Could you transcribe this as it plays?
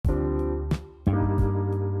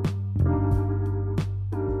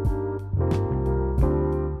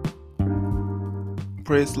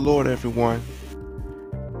Praise the Lord, everyone.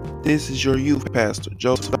 This is your youth pastor,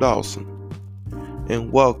 Joseph Dawson,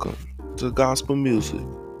 and welcome to Gospel Music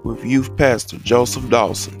with youth pastor Joseph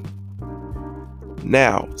Dawson.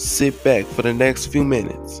 Now, sit back for the next few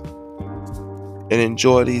minutes and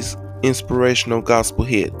enjoy these inspirational gospel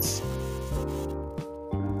hits.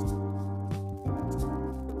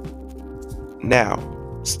 Now,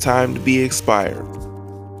 it's time to be inspired.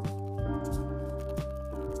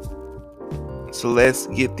 So let's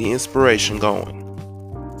get the inspiration going.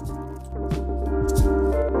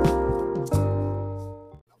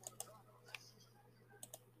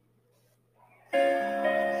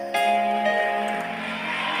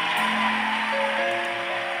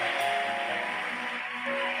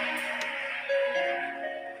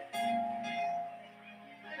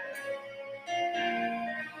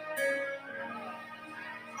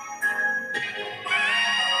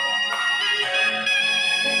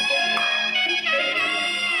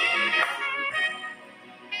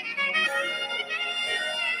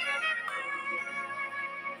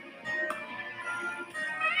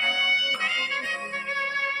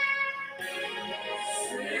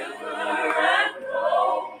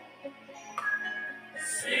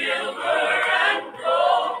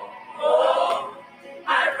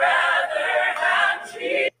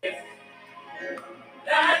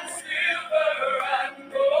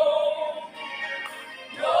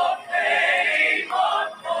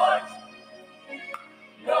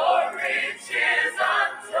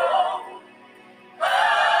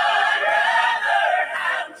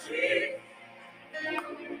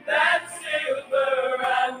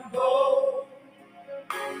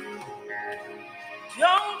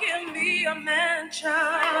 Don't give me a mansion,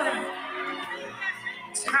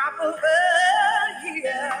 top of the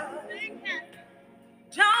hill.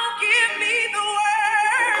 Don't give me the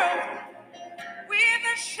world with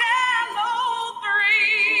a shallow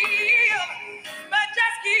thrill, but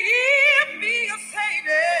just give me a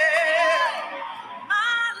Savior.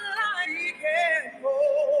 My life can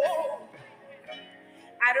go.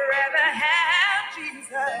 I'd rather have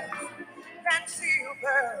Jesus than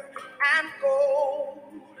silver and gold.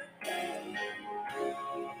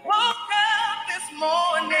 Woke up this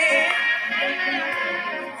morning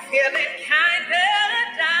feeling kinda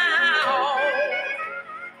down.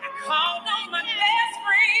 I called on my best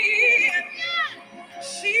friend.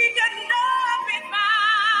 She could not be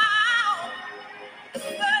found,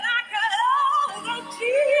 but I called on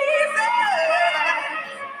Jesus.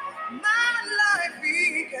 My life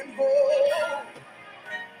he can hold.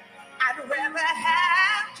 I'd rather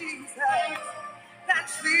have Jesus than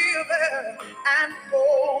silver and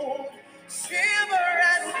gold. Silver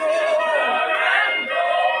and gold.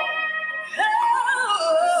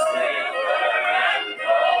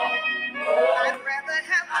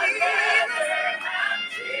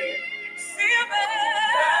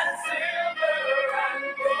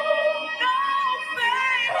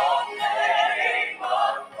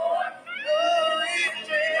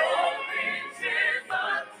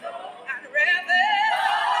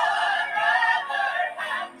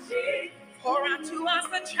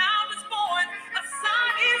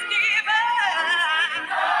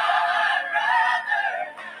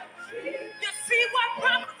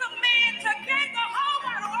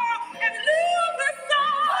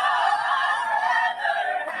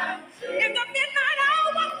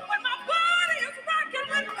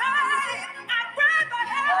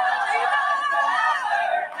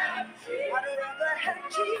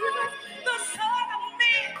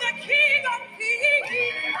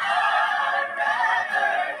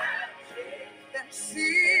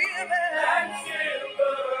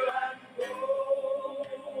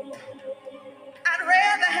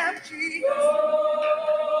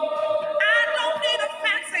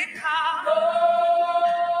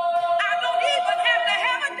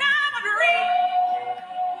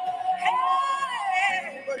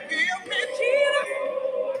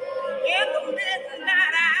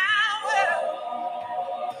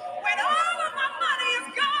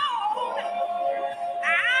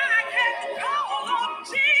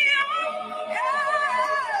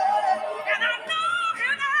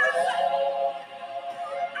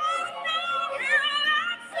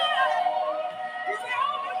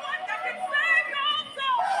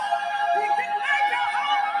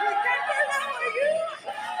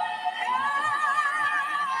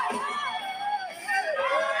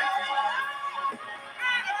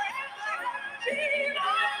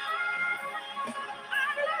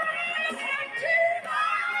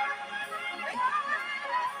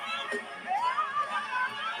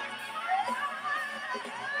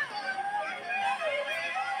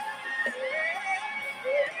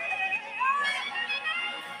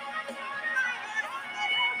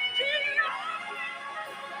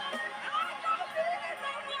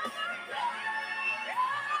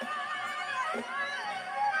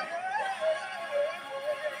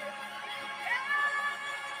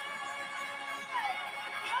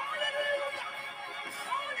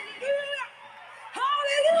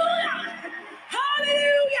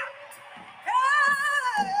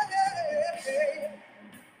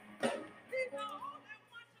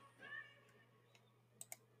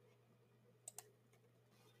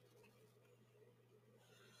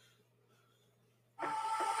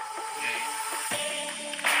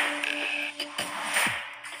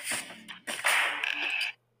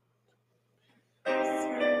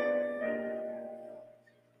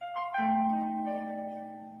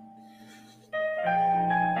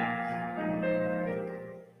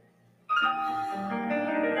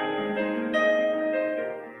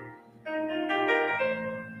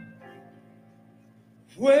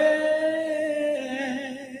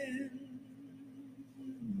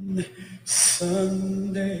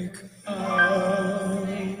 of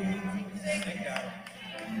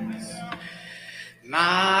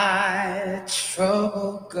my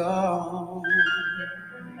trouble gone.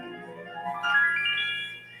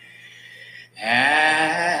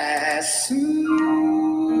 As soon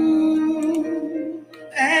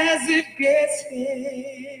as it gets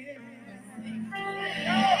here,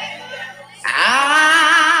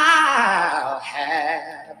 I'll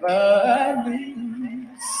have a new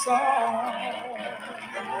song.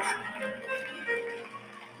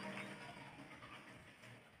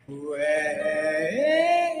 When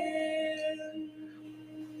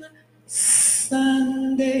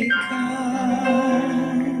Sunday comes,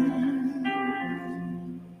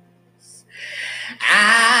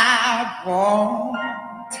 I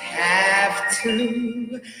won't have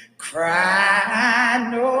to cry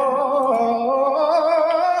no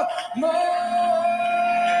more.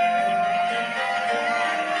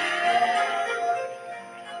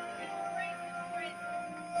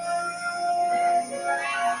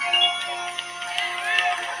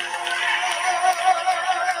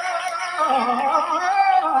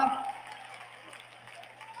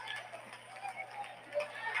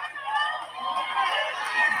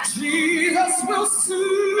 Jesus will soothe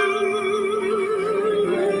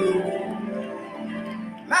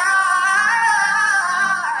my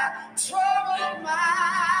troubled mind,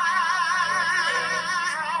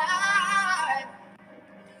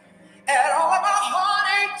 and all of my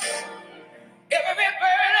heartaches, every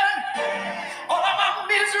burden, all of my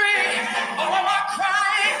misery, all of my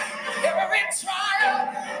crying, every trial,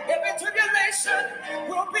 every tribulation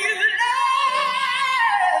will be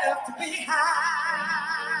left behind.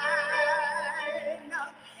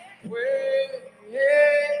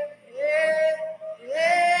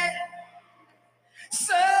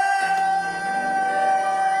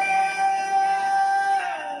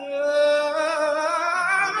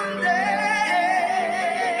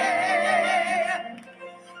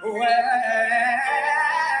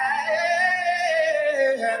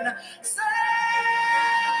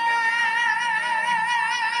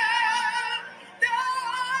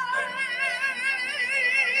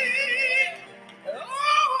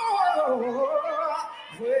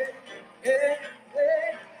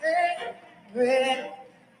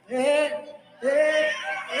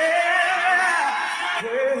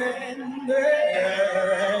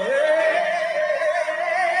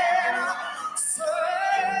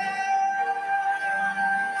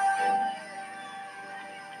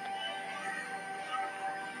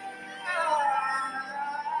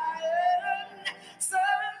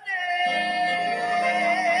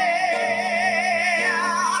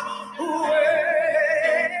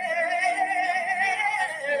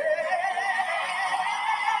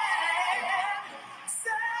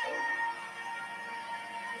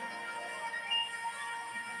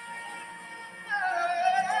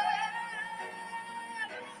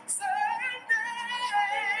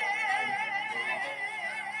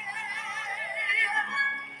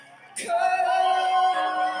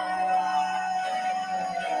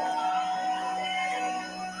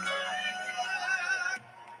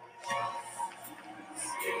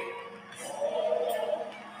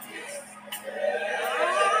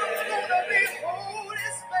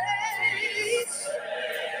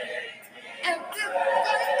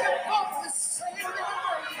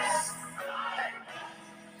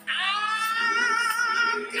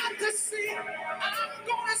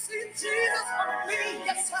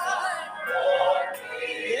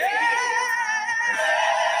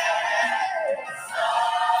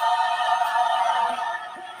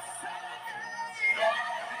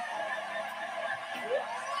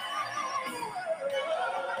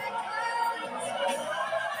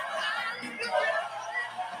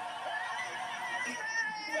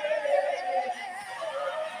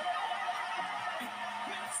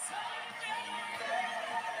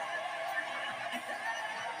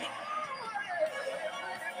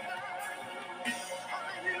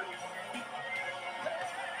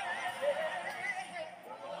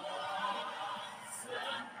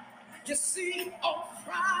 You see, on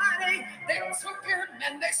Friday, they took him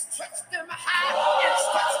and they stretched him high and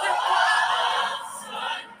stretched him wide.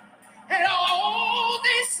 And all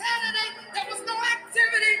day Saturday, there was no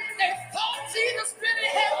activity. They thought Jesus really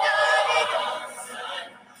had died.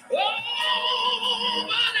 Oh,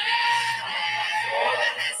 but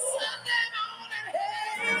this Sunday morning,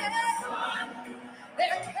 hey,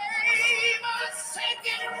 there came a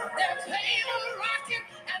shaking, there came a rocking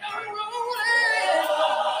and a rolling.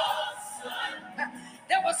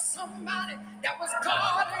 There was somebody that was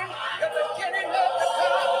guarding the beginning of the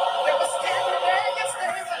God. They were standing there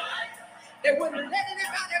yesterday. They wouldn't let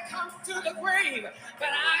anybody come to the grave. But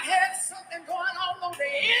I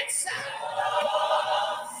inside.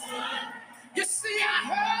 You see,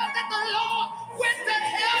 I heard that the Lord went to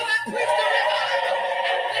hell and preached the revival.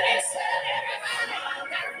 And then he said,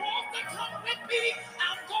 everybody that wants to come with me,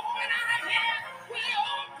 I'm going out of here with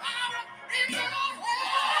all power in your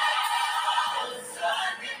hands.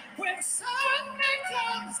 When Sunday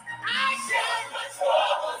comes, I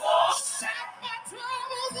shall shout my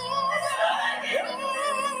troubles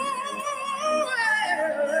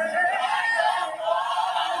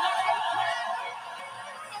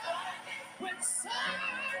When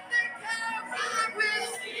Sunday comes, I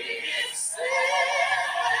will sing.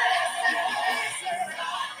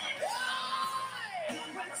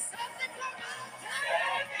 When Sunday comes,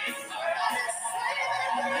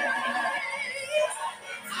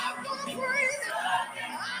 I'm gonna praise it.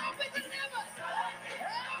 I'll be delivered.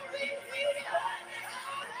 I'll be healed.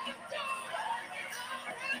 I'll have joy.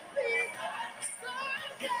 I'll have peace.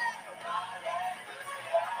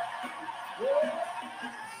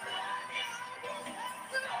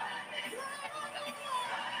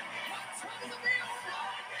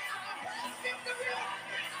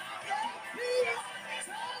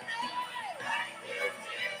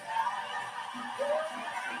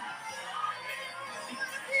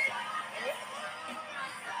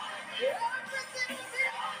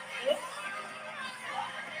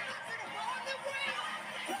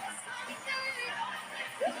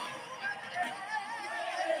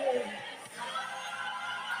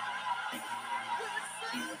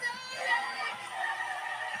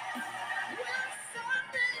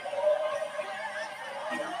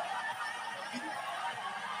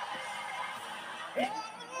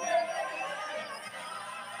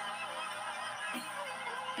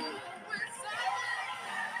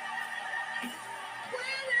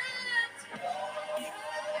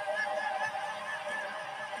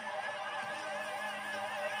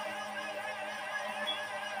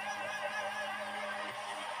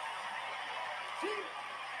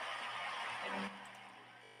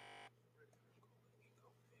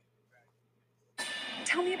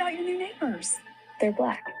 Tell me about your new neighbors. They're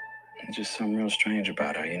black. There's just something real strange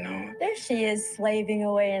about her, you know? There she is, slaving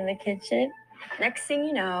away in the kitchen. Next thing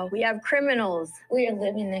you know, we have criminals. We are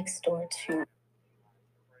living next door to.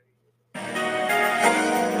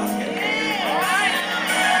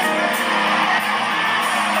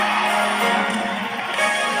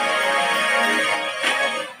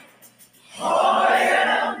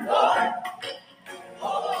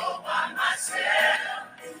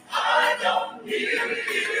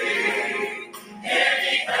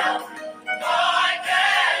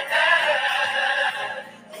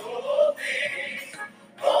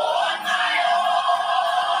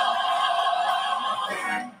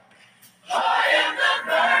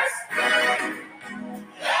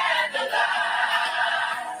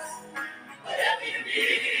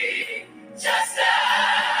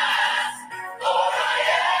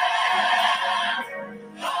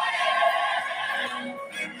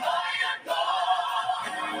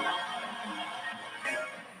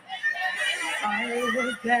 I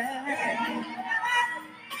was there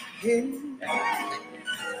in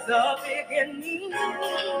the beginning,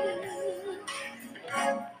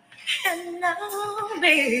 and I'll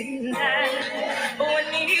be there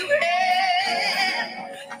when you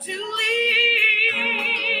have to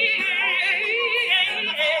leave.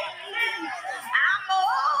 I'm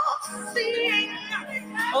all seeing,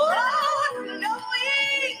 all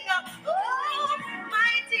knowing,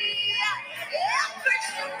 almighty, ever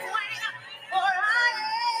showing, for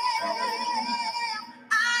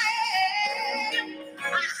I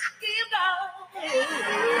give God.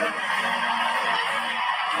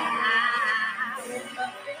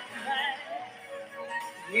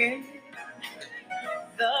 In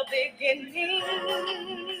the beginning,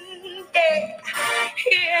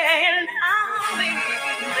 and I'll be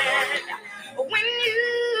there when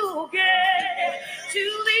you get to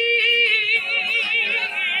leave.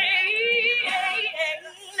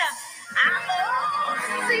 I'm all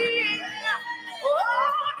seeing,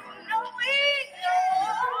 all knowing,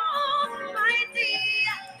 almighty,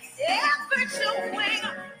 ever showing,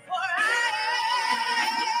 for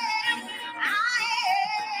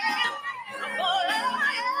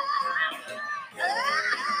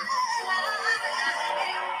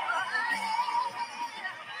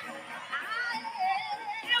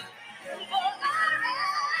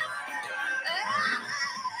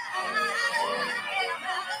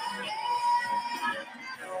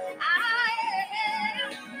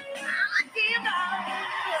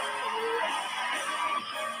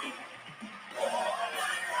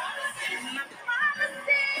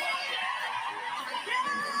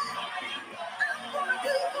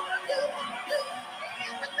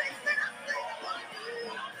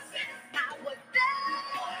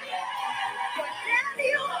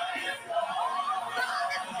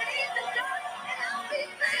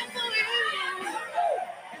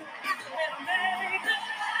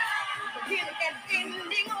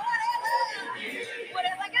anything or whatever.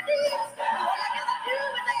 Whatever you need, all I gotta do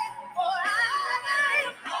is ask for.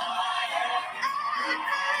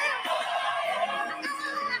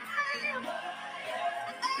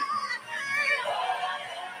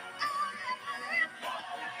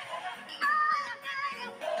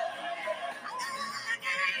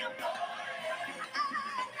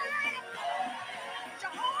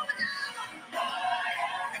 Jehovah Jireh,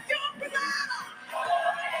 your provider.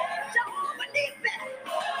 Jehovah Nissi,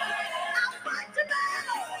 I'll fight your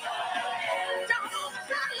battle. Jehovah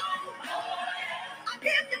Shalom, I'll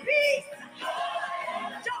give you peace.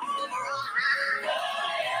 Jehovah Roha,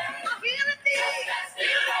 I'll heal the thee.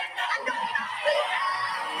 I know it's too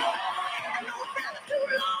high. I know it's too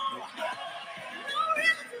long. No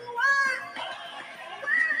reason too wide.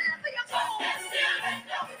 Wherever you go,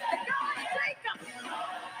 the God of Jacob,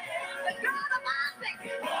 the God of Isaac,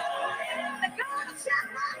 the God of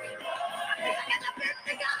Shadrach, and the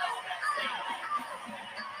Abednego.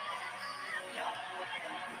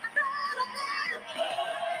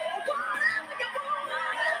 Whatever you want,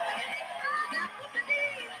 I got what you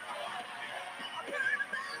need. A burning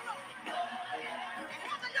battle, and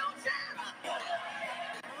heaven don't shadow.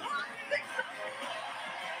 Lord, fix it.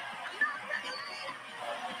 I'm not regulated.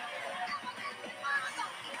 Everlasting Father,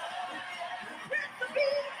 Prince of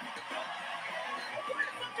Peace,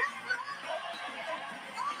 Prince of Justice.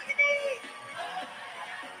 All you need.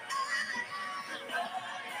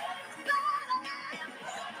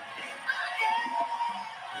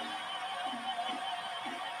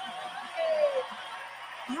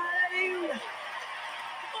 Hallelujah.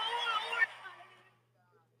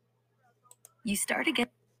 You start to get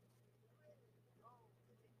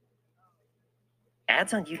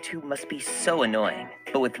ads on YouTube must be so annoying.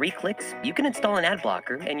 But with 3 clicks, you can install an ad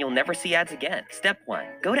blocker and you'll never see ads again. Step 1.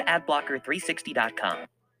 Go to adblocker360.com.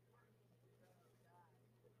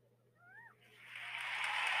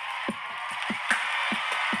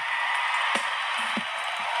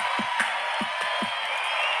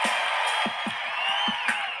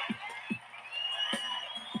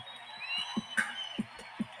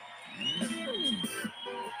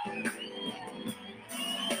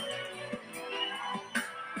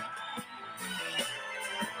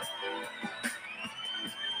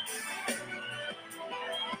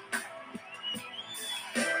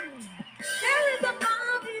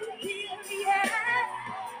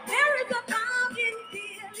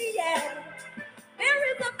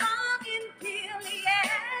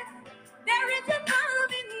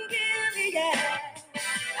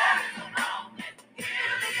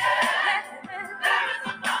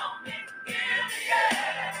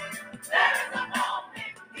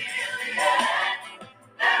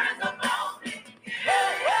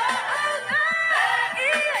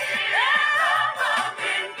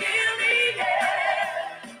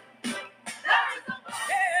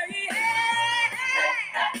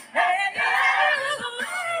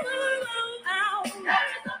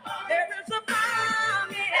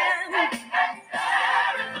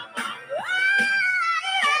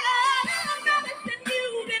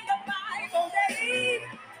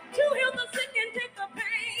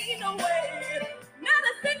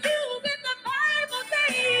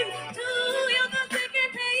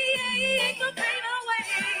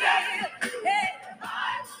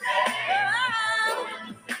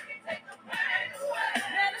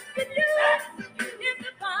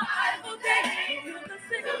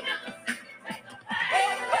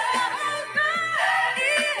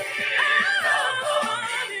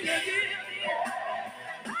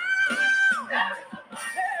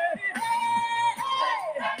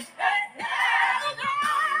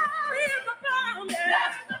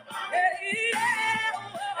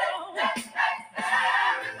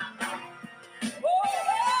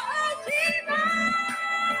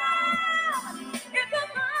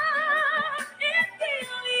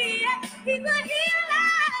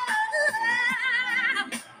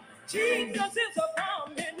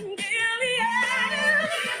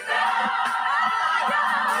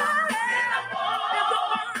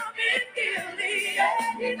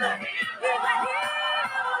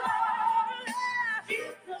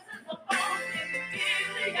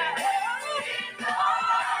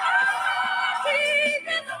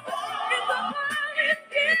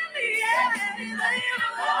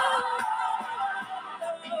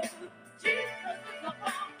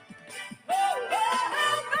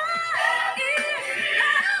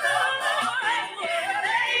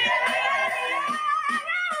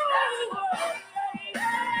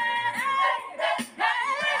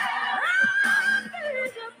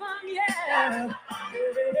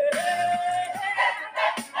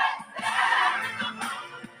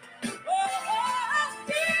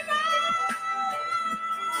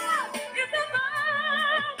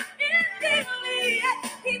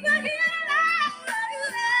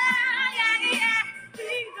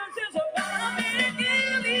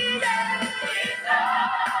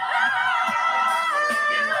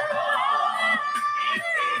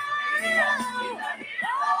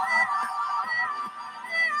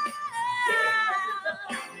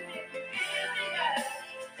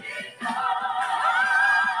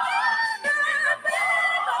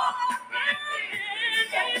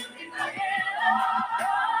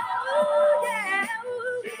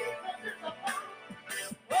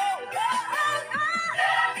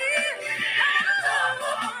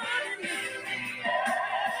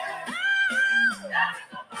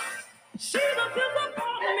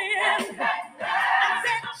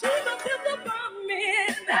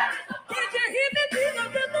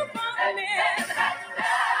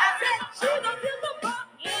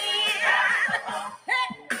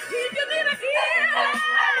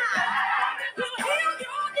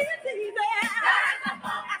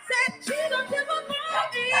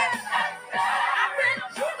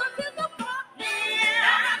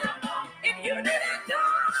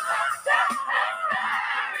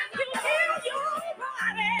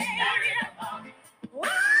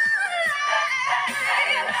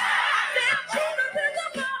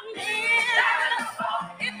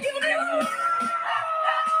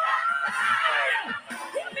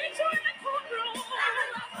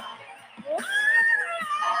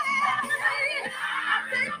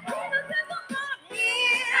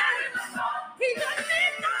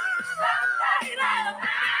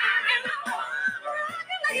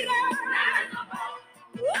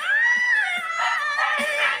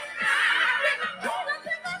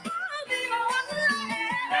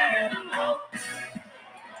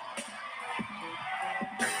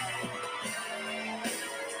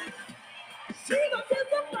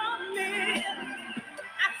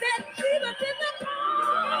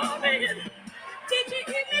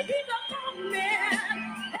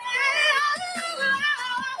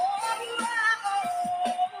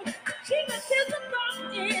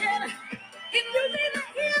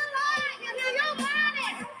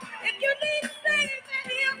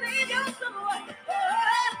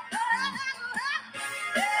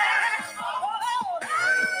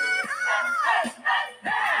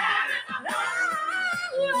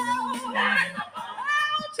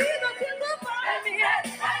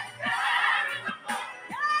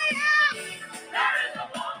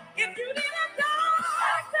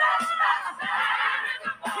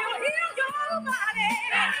 nobody.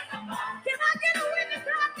 Can I get a witness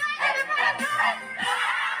out there? Everybody know?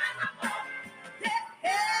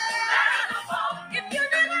 Yeah. If you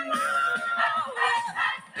never know,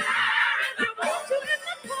 you want to in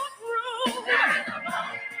the courtroom.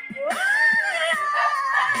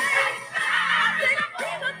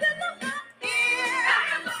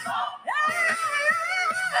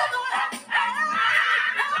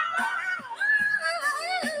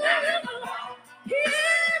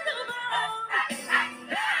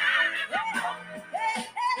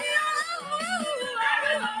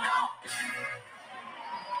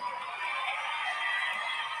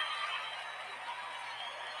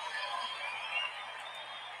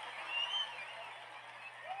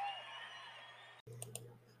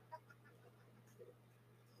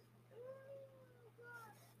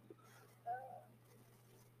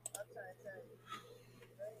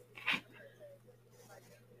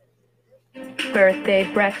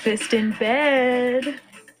 Birthday breakfast in bed.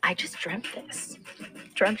 I just dreamt this.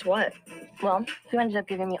 Dreamt what? Well, you ended up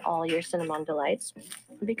giving me all your cinnamon delights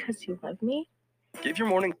because you love me. Give your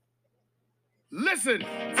morning. Listen,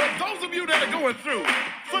 for those of you that are going through,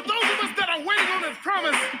 for those of us that are waiting on His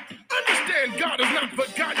promise, understand God has not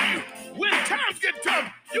forgotten you. When times get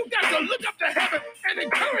tough, you got to look up to heaven and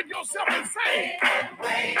encourage yourself and say,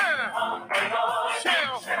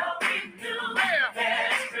 shall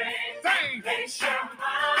they shall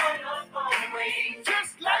mount up on wings,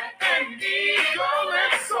 just like an eagle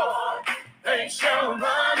and soar. They shall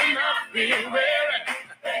run and not be weary.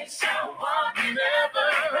 They shall walk and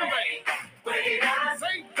never faint. Wait, I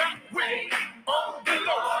say that wait on the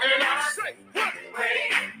Lord, and I say what?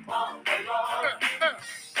 Wait on the Lord.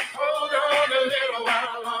 Hold on a little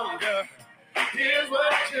while longer. Here's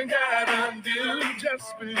what you gotta do.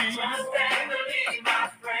 Just believe. Just and believe, my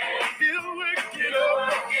friend. He'll work it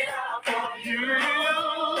out for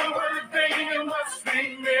you. One thing you must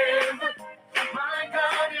remember: my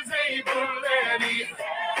God is able and He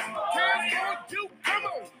cares for you. Come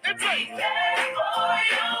on, it's right.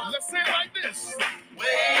 Let's say it like this.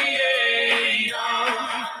 Wait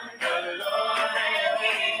on the Lord and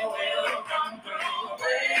He will come through.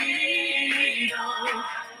 Wait on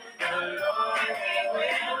the Lord, He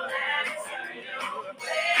will answer you.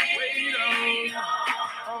 Wait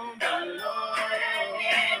on the Lord and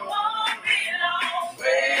it won't be long.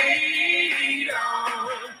 Wait on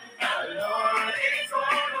the Lord, He's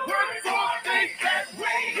gonna work for things that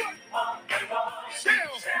wait on the Lord.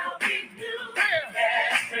 Shall be new.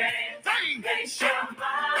 They shall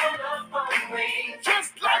mount up on wings,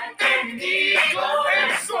 just like an eagle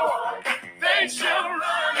and soar. They shall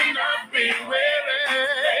run and not be weary.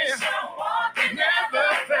 They shall walk and never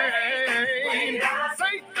faint.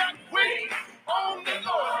 Say that wait on the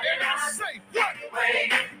Lord, and I say what?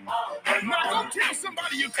 Wait on the Lord. Now go tell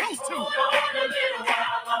somebody you're close to.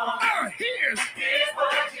 Here's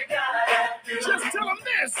what you gotta do. Just tell them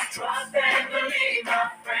this. Trust and believe,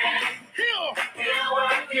 my friend. He'll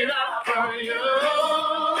work it out for you.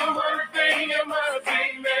 One thing you must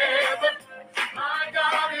remember: my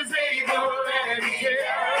God is able and He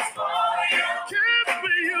cares for you. Cares for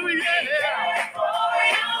you, yeah. Cares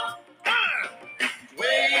for you.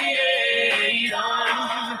 Wait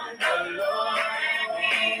on the Lord and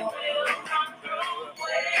He will come through.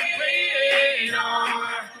 Wait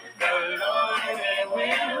on the Lord and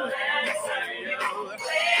will answer you.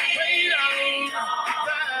 Wait on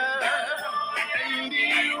and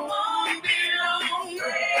He won't be long.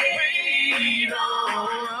 Wait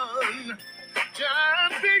on.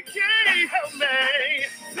 John became help me.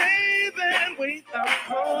 They that wait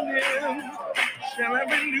upon Him shall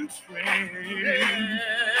have renewed strength.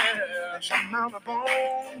 Yeah. Shall mount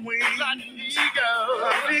upon wings like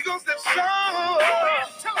eagles that soar.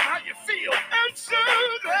 Tell them how you feel. I'm so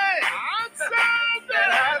glad.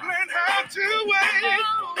 That I've learned how to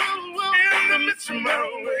wait in the midst of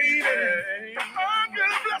my waiting. I'm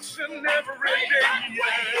gonna bless you every day.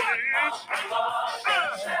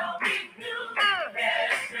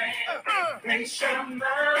 They shall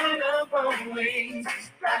mount up on wings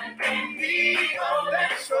like an eagle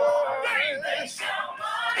that soar. They shall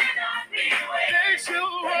run and not be weary. They shall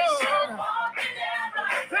walk and never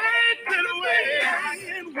faint.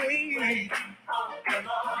 Wait and wait. Wait on the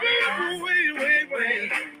Lord. Wait on the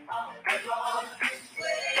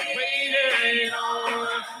Lord. Waiting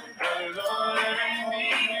on the Lord and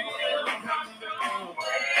He will come through.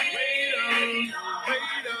 Wait on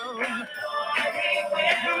the Lord.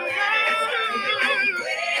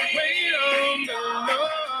 Wait on the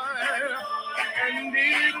Lord, and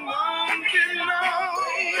it won't be long.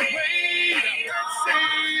 Wait, I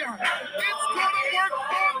say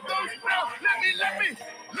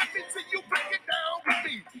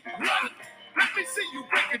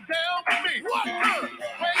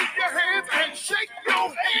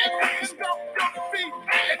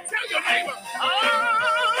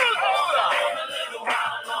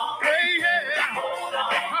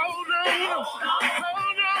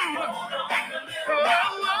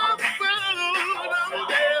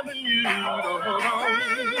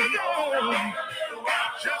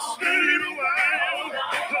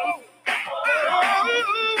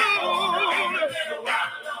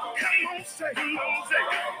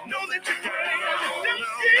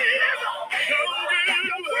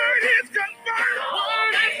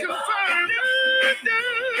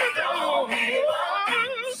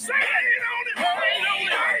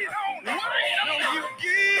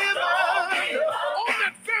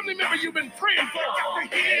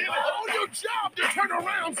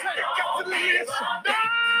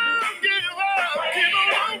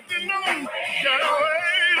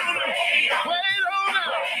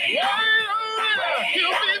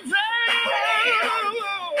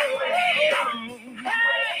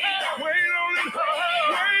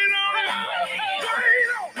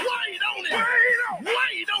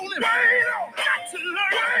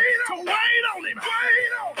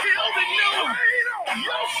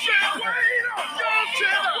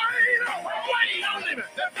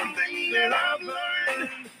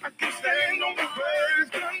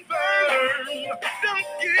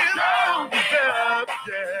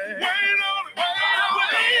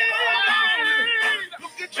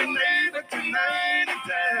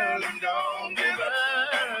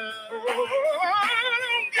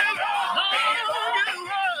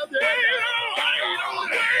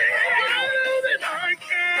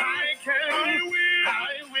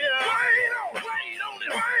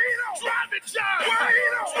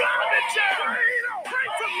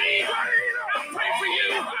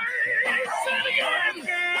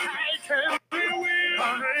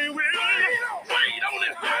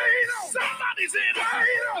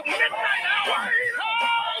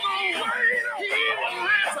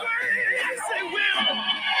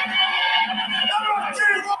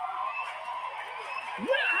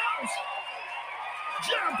Warehouse.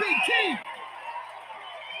 John P. King.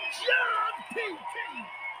 John P. King.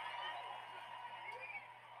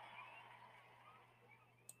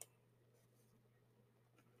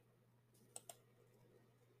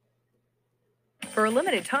 For a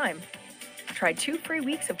limited time, try 2 free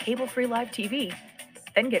weeks of cable-free live TV,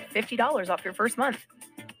 then get $50 off your first month.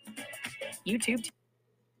 YouTube.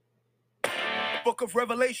 Book of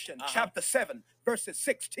Revelation, chapter 7, verses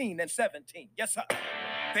 16 and 17. Yes, sir.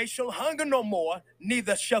 They shall hunger no more,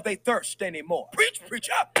 neither shall they thirst anymore. Preach,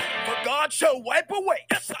 preacher. For God shall wipe away,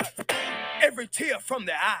 yes, sir, every tear from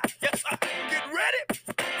their eye. Yes, sir. Get ready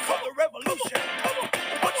for the revolution. Come on.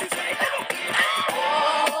 What you say? Come on.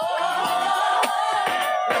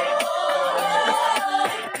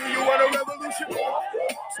 Do you want a revolution?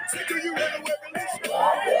 Say, do you want a revolution? Come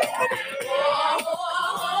on.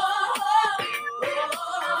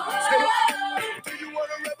 Say, do you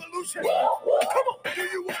want a revolution? Come on. Do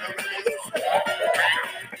you want a revolution?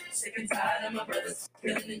 Sick and tired of my brothers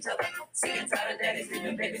killing each other. Sick and tired of daddies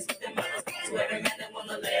leaving babies with their mothers. To every man that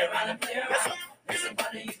wanna lay around and play around. Listen,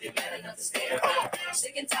 partner, you be mad enough to stay around.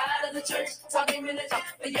 Sick and tired of the church talking religion,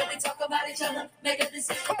 but yet we talk about each other. Make a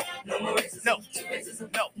decision. No more racism. No. To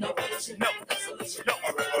racism. No. No pollution. No. No solution. No.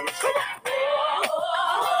 Come on.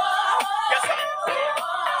 Yes, sir.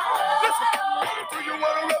 Listen. Do you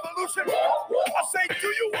want a revolution? I say, do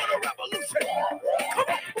you want a revolution? Come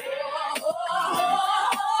on.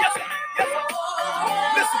 Yes, sir. Yes, sir.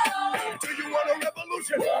 Listen. Do you want a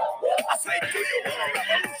revolution? I say, do you want a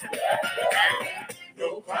revolution?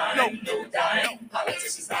 No crime, no dying,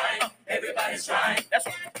 politicians lying, everybody's trying. That's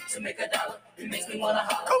right. To make a dollar, it makes me wanna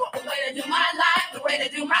holler. Come on. The way to do my life, the way to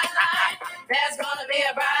do my life. There's gonna be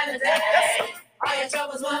a brighter day. All your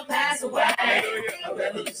troubles will pass away. A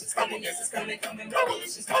revolution's coming, yes, it's coming, coming.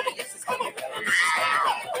 Revolution's coming, yes, it's coming. Revolution's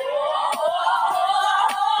coming.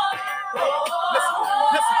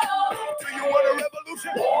 Listen. Do you want a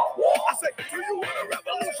revolution? I say, do you want a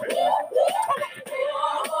revolution? Come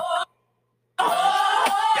on.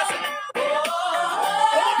 Yes, sir.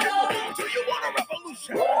 Do you want a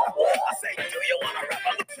revolution? I say, do you want a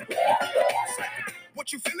revolution? Say,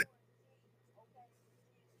 what you feeling?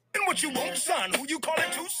 And what you want, son? Who you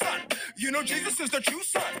calling to, son? You know Jesus is the true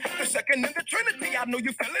son, the second in the Trinity. I know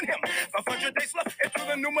you feeling him. 500 days left into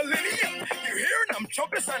the new millennium. You hearing them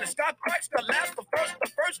trumpets on the sky cracks, the last, the first,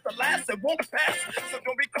 the last. It won't pass. So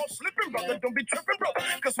don't be caught slipping, brother. Don't be tripping, brother.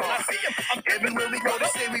 Cause when I see him, I'm giving. When we go, they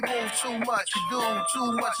say we move too much, do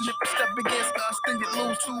too much. And if you step against us, then you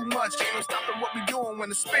lose too much. Ain't no stopping what we doing when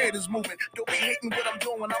the spirit is moving. Don't be hating what I'm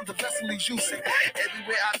doing when I'm the vessel he's using.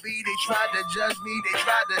 Everywhere I be, they try to judge me, they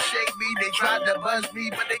try to shake me, they try to buzz me,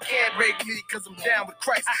 but they can't break me cause I'm down with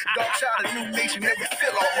Christ. Dog child of new nation, and we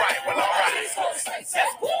feel alright. Well, alright. East Coast say, say,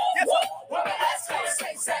 Yes, sir. Where my West Coast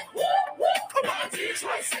say, say, Come on.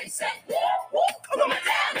 Detroit say, say, where my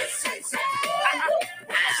Dallas say, say, where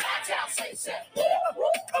my Chi-Town say, say,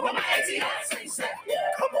 where my ATL say, say,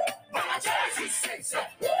 Come on. where my Jersey say, say,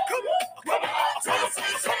 Come on. where my Uptown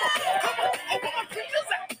say, say. Come on. Oh, where my preachers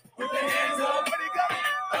at? Put their hands up, Where they got it?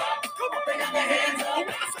 Come on. they got their hands Oh, up, where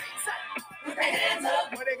the saints at? put their hands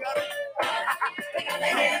up, Where they got it? they got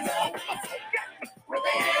their hands up, Where my folk at? put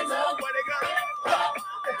their hands up, Where they got it?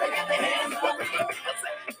 they got their hands Where up, the believers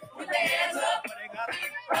at? put their hands up, Where they got it?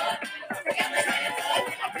 they got their hands Oh, up,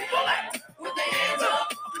 where my people at? put their hands up,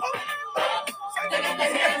 Come on. they got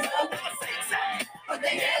their hands up, Where the saints at? put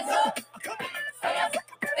their hands up, Come on.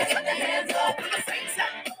 they got their hands up, Where the saints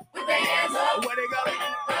at? put their hands up, Where they got it?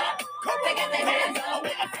 Come they on. got their hands Oh, up,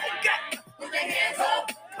 where my folk at? put their hands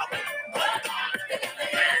up, Come on. they got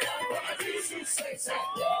their hands up, where my Jesus say, say,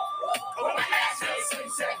 where my Nashville say,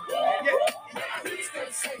 say, Yeah. where my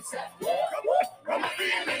Houston say, say, Come on. where my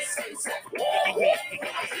Phoenix say, say,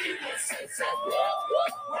 where my Cleveland say, say,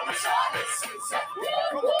 where my Charlotte say, say,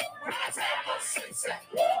 where my Tampa say, say,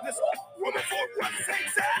 Listen, woman for what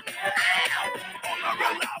saints at? On my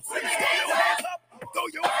real life, say, throw your hands up. Throw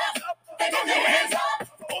your hands up. Throw your hands up.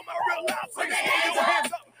 On my real life, say, throw your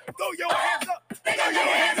hands up. Throw your hands up. Throw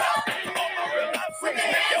your hands up. On my real life, say,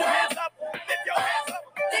 lift your hands up. Lift your hands up.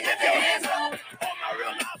 Lift your hands up. On my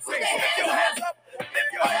real life, say, lift your hands up.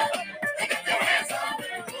 Lift your hands up. Lift your hands up.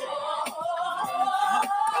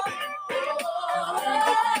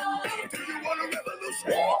 Do you want a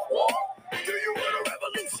revolution? Do you want a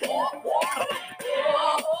revolution? Come on.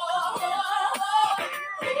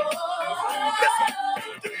 Listen.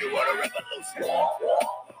 Do you want a revolution?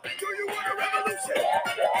 Do you want a revolution?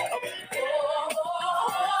 Come on.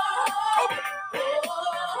 Come on.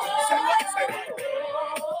 Say what? Say what?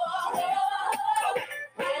 Come on.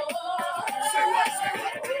 Say what? Say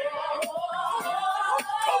what?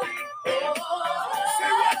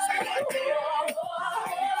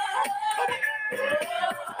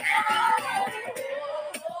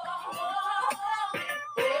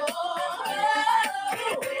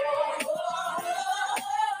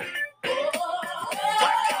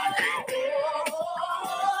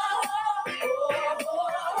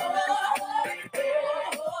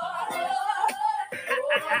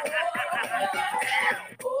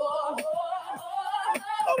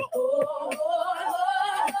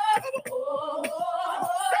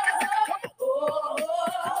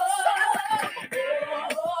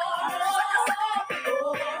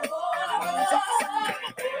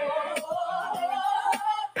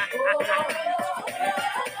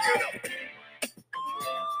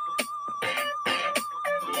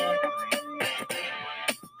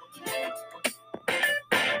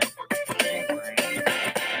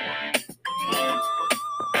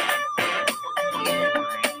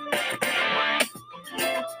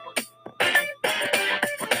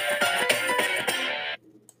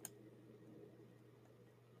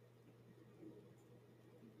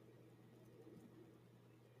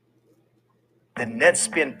 The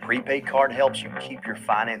NetSpend prepaid card helps you keep your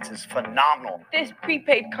finances phenomenal. This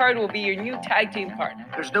prepaid card will be your new tag team card.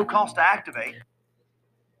 There's no cost to activate.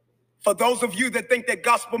 For those of you that think that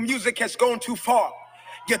gospel music has gone too far,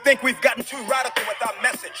 you think we've gotten too radical with our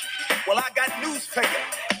message. Well, I got news for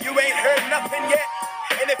you. You ain't heard nothing yet.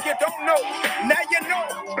 And if you don't know, now you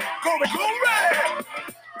know. Glory, glory!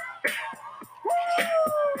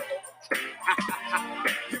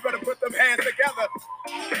 You better put them hands together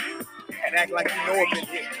and act like you know them in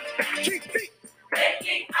here. GP.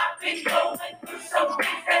 Lately, I've been going through some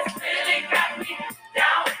things that's really got me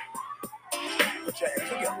down. Put your hands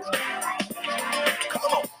together.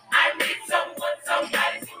 Come on. I need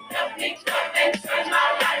somebody to help me come and turn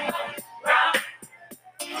my life around.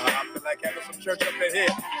 I feel like having some church up in here.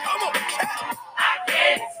 Come on. I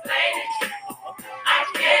can't explain it.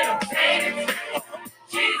 I can't obtain it.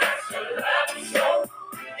 Jesus, your love is so,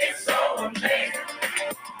 it's so amazing.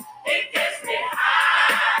 It gets me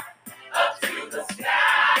high, up to the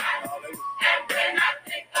sky. And when I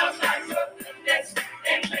think about your goodness,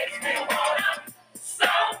 it makes me wanna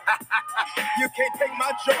stone. You can't take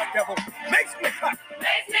my joy, devil. Makes me clap.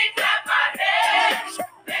 Makes me clap my hands.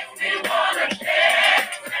 Makes me wanna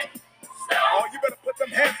dance and stone. Oh, you better put them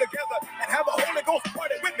hands together and have a Holy Ghost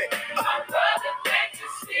party with me. My brother, can't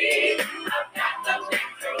you see? I've got the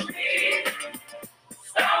victory.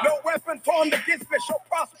 Stone. No weapon formed against me shall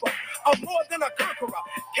prosper. I'm more than a conqueror.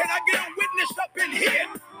 Can I get a witness up in here?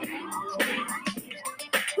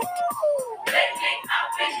 Woo! Lately,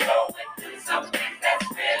 I've been going through something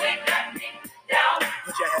that's really got me down.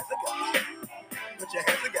 Put your hands together. Put your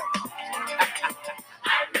hands together.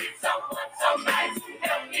 I need somebody to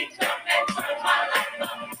help me come and turn my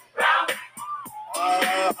life around.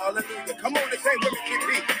 Hallelujah. Come on and say with me,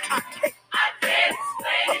 GP. I can't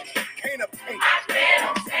explain it. Can't obtain it. I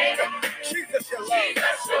can't obtain it. Jesus, your love.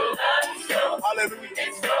 Jesus, your love is so, Hallelujah.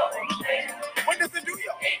 it's so amazing. What does it do,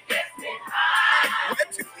 y'all? It gets me high,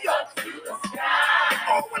 Where to, y'all? up to the sky.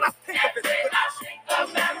 Oh, when I think of it. When I think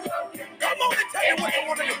about your goodness, Come on and tell me what you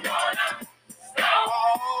want to do.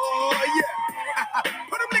 Oh, yeah.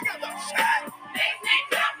 Put them together. Shine. Makes me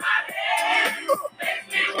clap my hands. Makes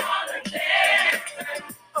me wanna dance.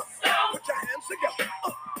 Put your hands together.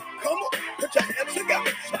 Come on. Put your hands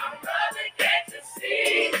together. My brother, can't you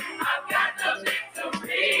see? I've got the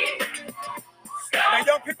victory. Now,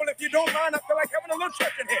 young people, if you don't mind, I feel like having a little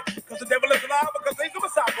church in here. Because the devil is alive, because he's a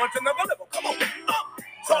Messiah, going to another level. Come on.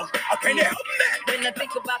 So, can you help me? When I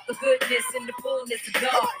think about the goodness and the fullness of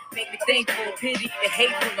God, make me thankful, pity the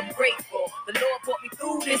hateful, I'm grateful. The Lord brought me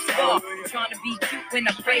through this far. I'm trying to be cute when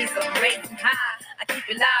I praise Him, raise Him high. I keep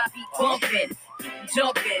it live, beat bumping, keep Him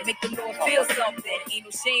jumping, make the Lord feel something. Ain't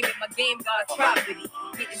no shame in my game, God's property.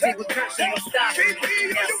 Getting big with church, ain't no stopping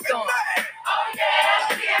me. Now storm. Oh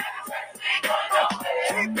yeah, we have a church, we ain't going nowhere.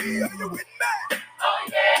 GP, are you with me? Oh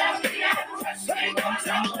yeah, we have a church, we ain't going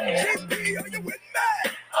nowhere. GP, are you with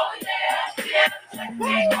me? Oh yeah, we have a church, we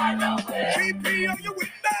ain't going nowhere. GP, are you with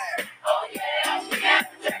me? Oh yeah, we have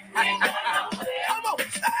a church, we ain't going nowhere. Come on,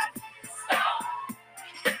 side. Stop.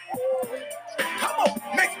 Come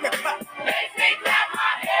on, makes me clap. Makes me clap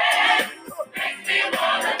my hands. Makes me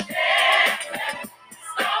wanna dance.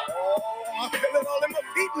 Stop. Oh, I feel it all in my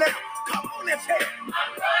feet now. Come on and say it. My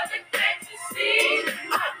brother, can't you see?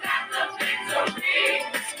 I've got the victory.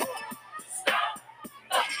 Stop.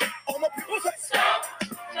 All my people say Stop.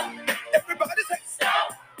 everybody say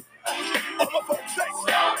Stop. all my folks say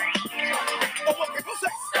Stop. all my people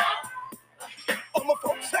say Stop. all my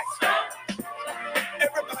folks say Stop.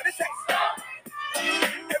 everybody say Stop.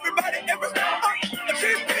 everybody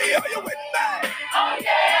GP, are you with me? Oh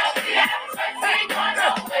yeah, we have a church, we ain't going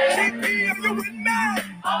nowhere. GP, are you with me?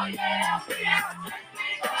 Oh yeah, we have a church,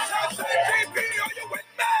 we ain't going nowhere. GP, are you with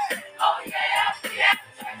me? Oh yeah, we have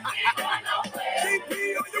a church, we ain't going nowhere. GP,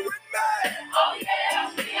 are you with me? Oh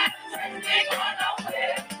yeah, we have a church, we ain't going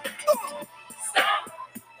nowhere. Stop.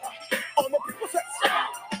 All my people say Stop.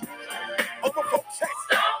 all my folks say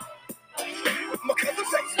Stop. my cousin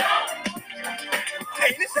say Stop.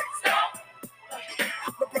 Ain't it say Stop.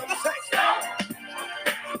 my brother say Stop.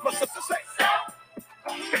 my sister say Stop.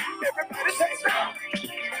 everybody say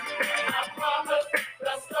I promise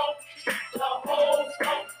the smoke, the whole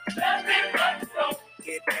smoke, let me run smoke.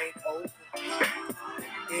 it ain't over.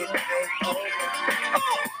 It ain't over.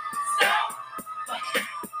 Stop.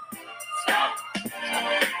 Stop.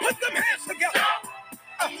 Put them hands together. Stop.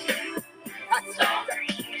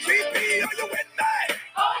 GP, are you with me?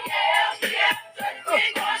 Oh yeah, we have a church, we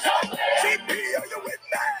ain't going nowhere. GP, are you with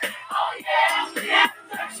me? Oh yeah, we have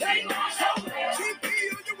a church, we ain't going nowhere. GP,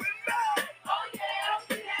 are you with me? Oh yeah,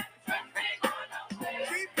 we have a church, we ain't going nowhere.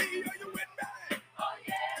 GP, are you with me?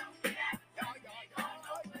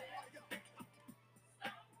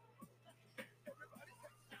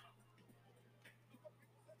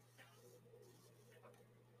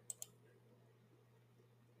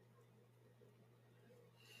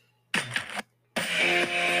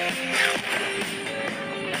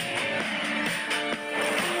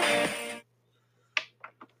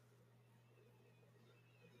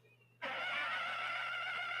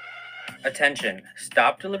 Attention,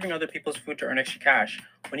 stop delivering other people's food to earn extra cash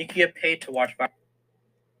when you can get paid to watch.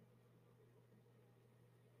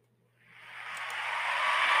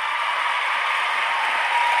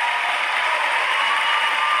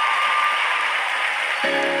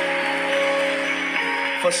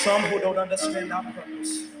 For some who don't understand our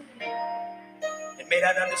purpose and may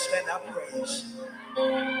not understand our praise,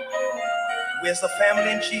 we as a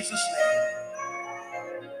family in Jesus' name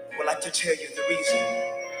would like to tell you the reason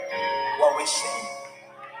why we sing.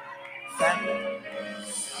 Family.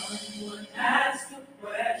 Someone asked the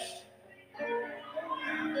question,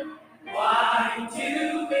 why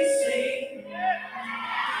do we sing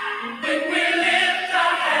when we lift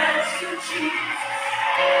our hands to Jesus?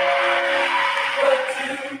 What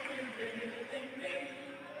do we really mean?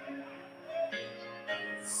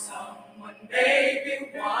 Someone may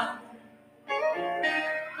be wondering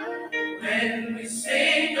when we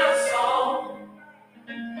sing a song.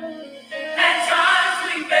 At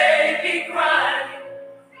times we may be crying,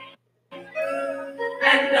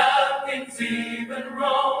 and nothing's even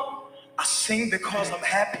wrong. I sing because I'm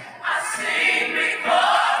happy. I sing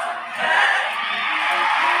because I'm happy.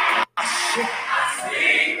 I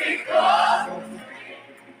sing because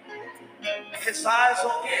His eyes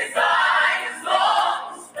on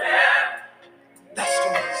the sparrow. That's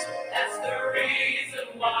the reason. That's the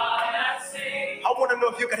reason why I sing. I want to know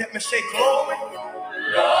if you can help me say glory.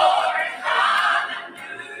 Glory,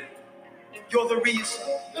 hallelujah. You're the reason.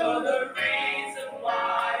 You're the reason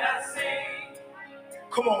why I sing.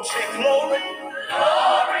 Come on, say glory.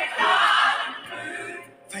 Glory, hallelujah.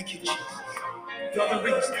 Thank you, Jesus. You're the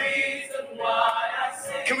reason. Why I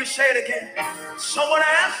sing. Can we say it again? Someone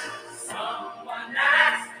asked. Someone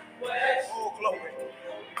asked the question. Oh, glory.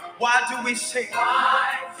 Why do we sing?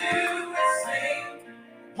 Why do we sing?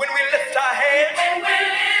 When we lift our hands. When we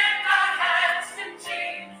lift our hands to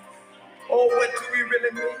Jesus. Oh, what do we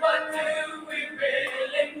really mean? What do we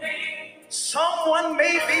really mean? Someone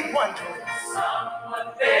may be wondering.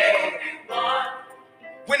 Someone may be wondering.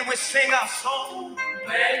 When we sing our song.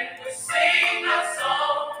 When we sing our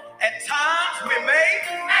song. At times we may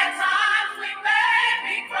be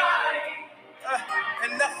crying.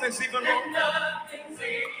 And nothing's even wrong. And nothing's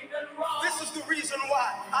even wrong. This is the reason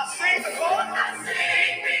why I sing because I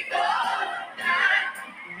sing because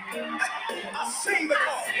I sing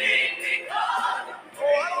because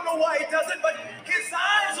oh, I don't know why he does it, but his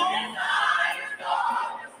eyes on.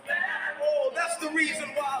 Oh, that's the reason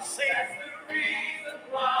why I sing. That's the reason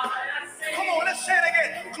why I sing. Come on, let's say it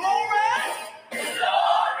again. Glory.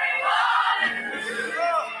 Glory,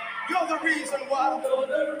 hallelujah. You're the reason why. You're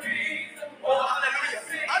the reason why. Oh,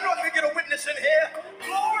 hallelujah. I know I can get a witness in here.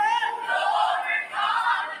 Glory. Glory,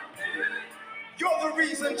 hallelujah. You're the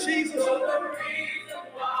reason, Jesus. You're the reason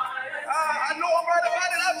why I know I'm right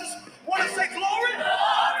about it. I just want to say glory.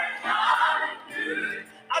 Glory, hallelujah.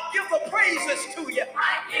 I give the praises to you.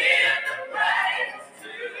 I give the praise to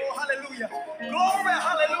you. Oh, hallelujah. Glory,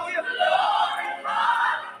 hallelujah. Glory,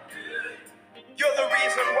 hallelujah. You're the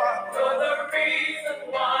reason why. You're the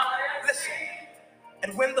reason why. Listen,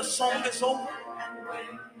 and when the song is over, and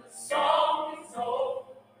when the song is over,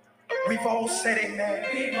 we've all said amen.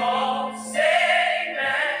 We've all said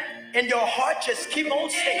amen. And your heart just keep on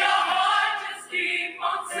singing. And your heart just keep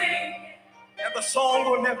on singing. And the song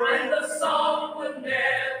will never end. And the song will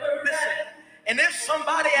never Listen, end. and if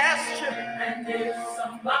somebody asked you, And if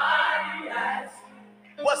somebody asked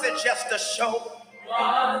you, was it just a show?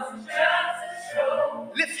 was it just a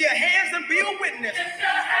show? Lift your hands and be a witness. Lift your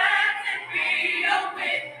hands and be a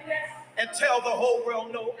witness. And tell the whole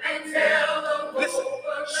world no. And tell the whole Listen.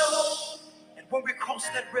 world no. And when we cross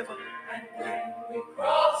that river, And when we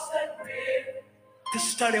cross that river, to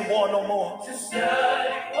study war no more. to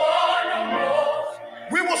study war no more,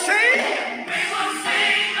 We will sing. we will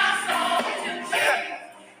sing a song to Jesus,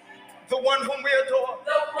 The one whom we adore.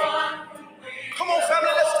 the one whom we Come on, family,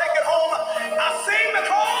 let's take it home. I sing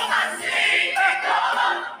because. I sing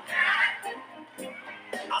because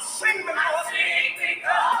I sing I because. sing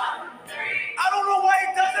because I don't know why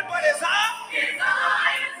he does it, but his eye. his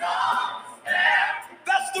eye is on there.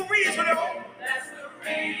 That's the reason. That's the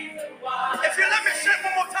reason why. If you let me say it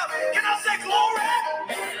one more time, can I say glory?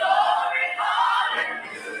 Glory,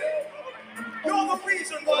 hallelujah. You're the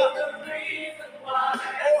reason why. The reason why.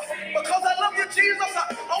 Oh, because I love you, Jesus.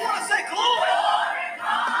 I want to say glory. Glory,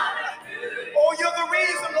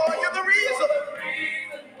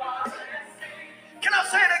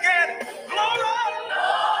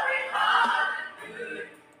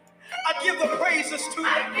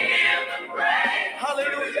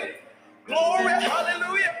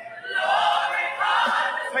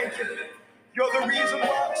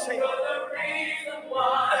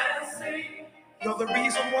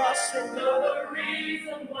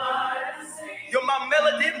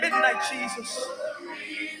 Jesus.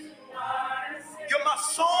 You're my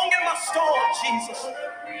song and my storm, Jesus.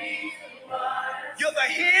 You're the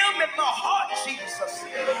hymn in my heart, Jesus.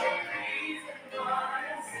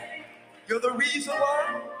 You're the reason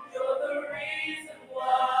why.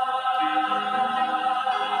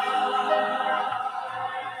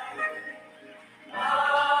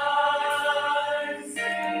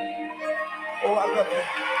 Oh, I love you.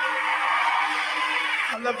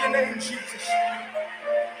 I love your name, Jesus.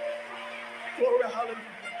 Glory, hallelujah.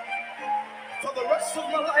 For the rest of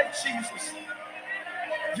my life, Jesus,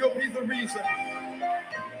 you'll be the reason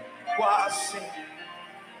why I sing.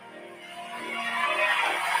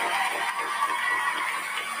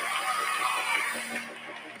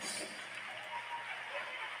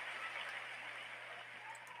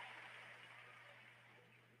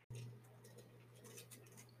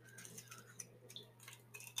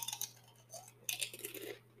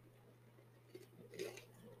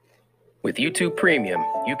 With YouTube Premium,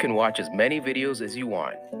 you can watch as many videos as you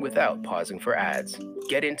want without pausing for ads.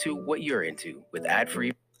 Get into what you're into with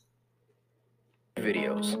ad-free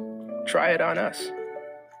videos. Try it on us.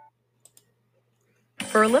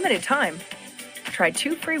 For a limited time, try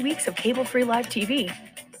 2 free weeks of cable-free live TV,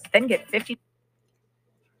 then get $50.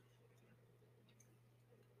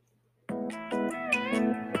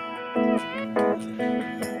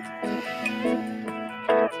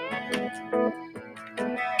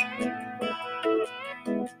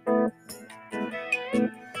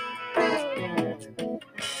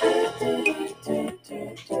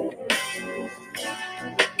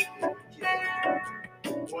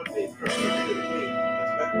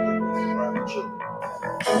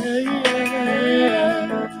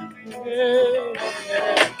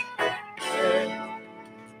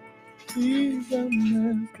 Please, I'm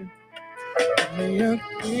asking, give me a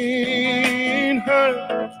clean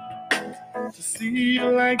heart to see you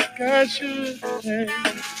like I should,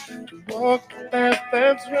 to walk the path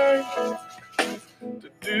that's right, to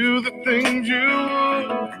do the things you would.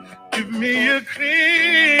 Give me a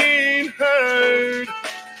clean heart,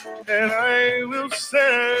 and I will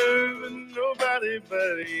serve nobody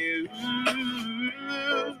but you.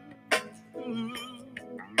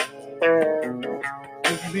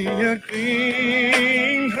 Give me a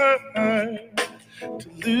clean heart to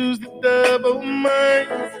lose the double mind.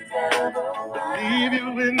 Believe you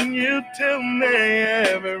when you tell me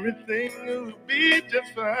everything will be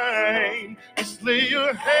just fine. Just lay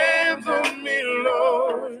your hands on me,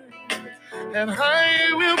 Lord, and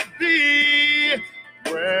I will be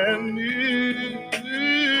brand new.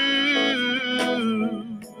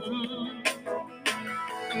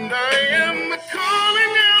 And I am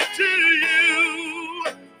calling out to you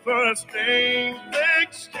for a strange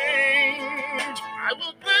exchange. I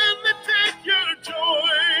will gladly take your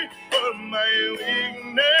joy for my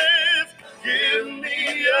weakness. Give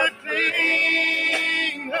me a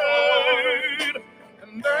clean heart,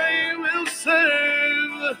 and I will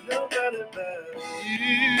serve nobody but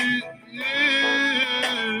you.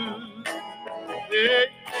 Yeah.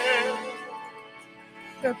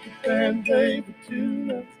 Got the band, baby,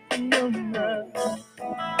 too. No,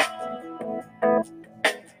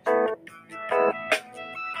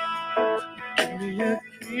 give me a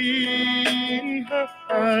clean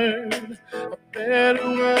heart, a better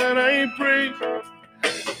one, I pray,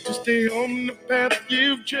 to stay on the path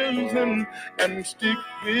you've chosen and stick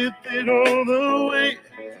with it all the way.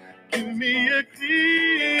 Give me a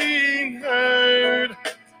clean heart,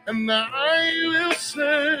 and I will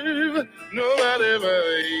serve nobody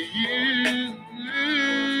but you.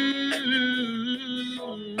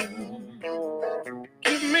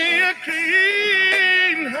 Give me a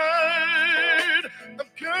clean heart, I'm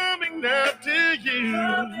coming out to you.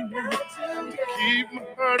 Keep my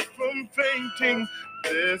heart from fainting,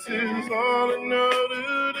 this is all I know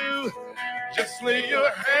to do. Just lay your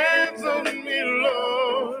hands on me,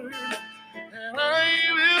 Lord, and I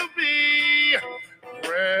will be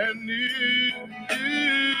brand new.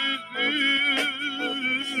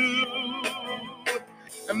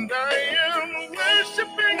 And I am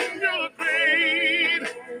worshiping your great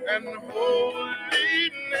and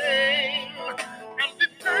holy name. I'm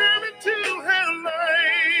determined to have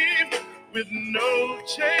life with no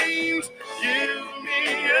chains. Give me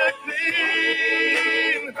a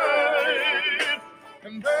clean heart,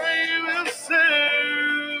 and I will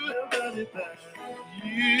serve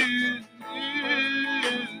you.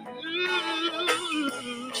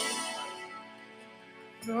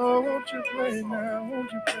 No, won't you play now?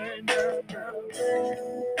 Won't you play now?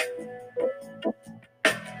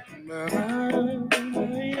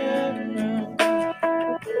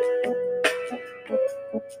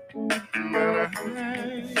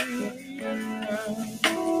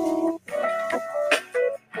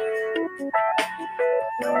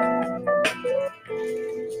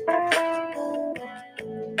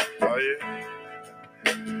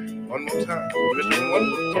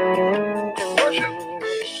 Worship.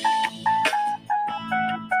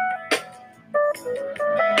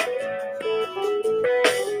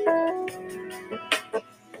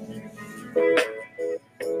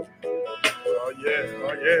 Oh yeah,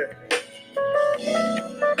 oh yeah.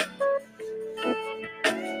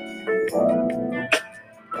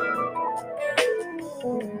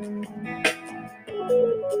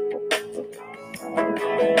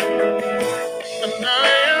 And I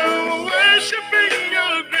am worshiping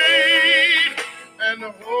your great and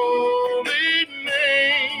holy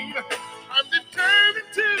name. I'm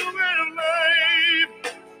determined to live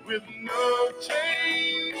life with no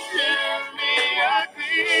change. Give me a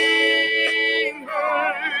clean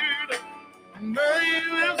heart, and I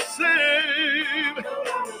will save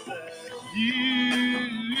you.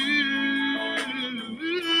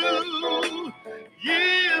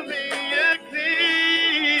 Give me a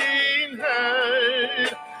clean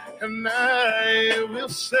heart, and I will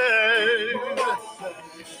serve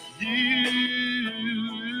you.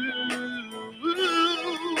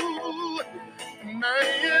 And I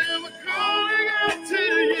am calling out to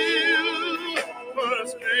you for a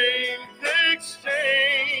strength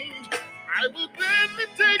exchange. I will gladly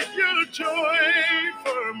take your joy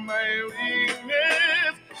for my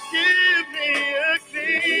weakness. Give me a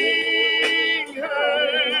clean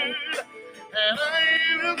heart, and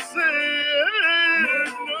I will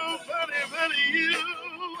serve nobody but you.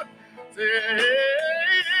 Say,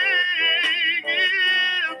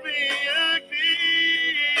 give me a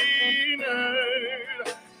clean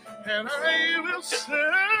heart, and I will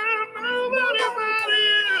serve nobody but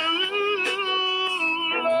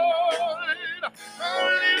you, Lord.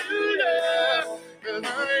 Hallelujah. 'Cause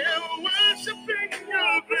I am worshiping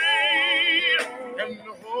your great and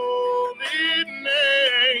holy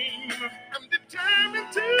name. I'm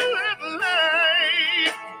determined to have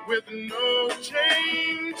life with no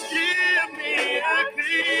change. Give me a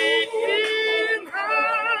clean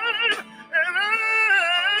heart, and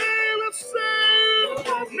I will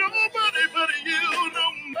serve nobody but you,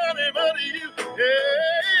 nobody but you.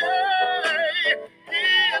 Hey,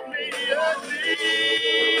 give me a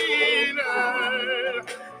clean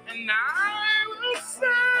heart, and I will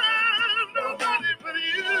serve nobody but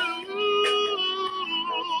you,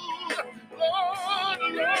 Lord,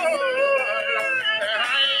 Lord. I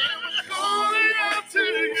am calling out to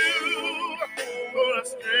you for a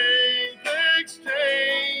strength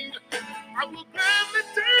exchange. I will gladly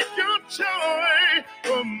take your joy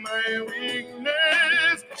for my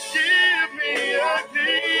weakness. Give me a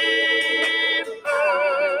clean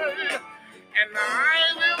heart, and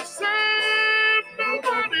I will serve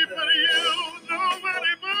nobody but you,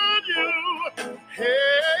 nobody but you.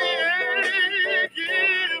 Hey,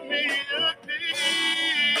 give me a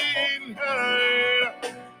clean heart,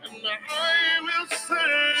 and I will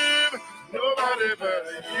serve nobody but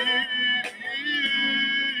you.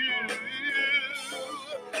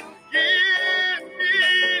 Give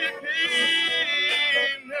me a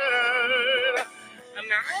clean heart, and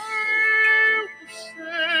I will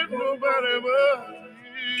serve nobody but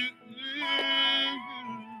you.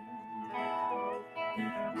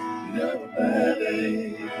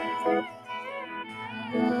 Nobody.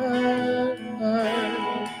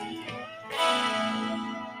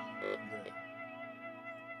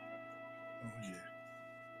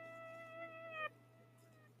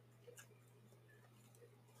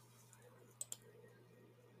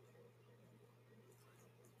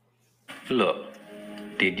 Look,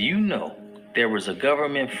 did you know there was a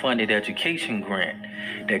government-funded education grant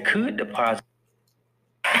that could deposit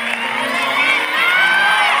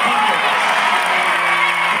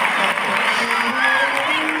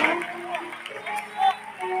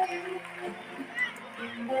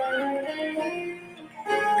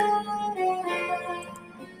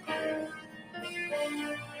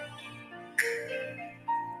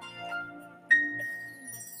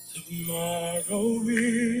Tomorrow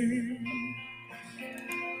is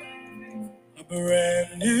a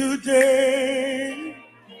brand new day.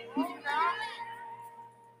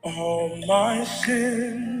 All my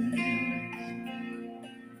sins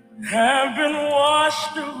have been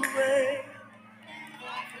washed away.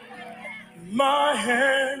 My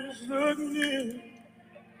hands look new.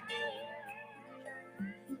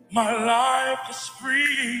 My life is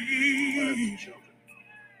free.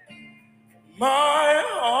 My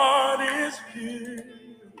heart is pure.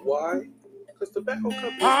 Why? Because tobacco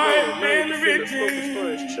companies I've know been 90% of smokers start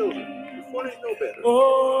as children before they know better.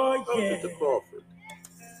 Oh, Welcome yeah. to Crawford.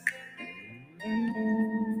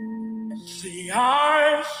 See,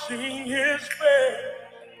 I've seen his face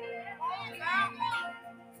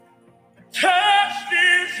touched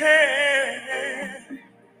his hand.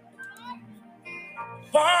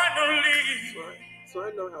 Finally, So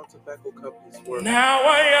I know how tobacco companies work. now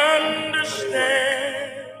I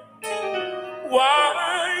understand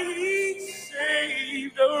why he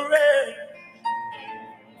saved a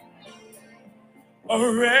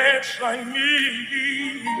wretch like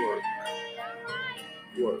me.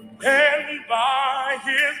 Work. And by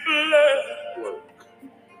his blood, Work.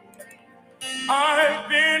 I've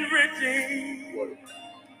been redeemed. Work.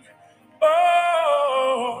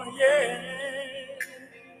 Oh, yeah.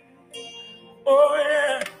 Oh,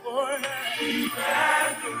 yeah. Oh, yeah. We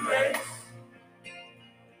ran the race.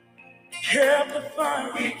 Kept the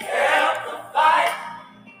fight. We kept the fight.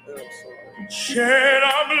 And I'm sorry. Shed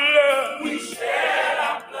our blood. We shed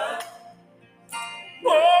our blood.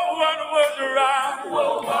 Oh, what was right.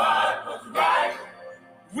 Oh, what was right.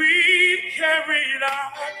 We carried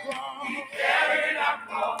our cross. We carried our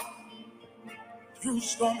cross. Through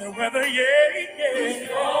stormy weather, yeah, yeah. Through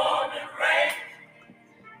storm and rain.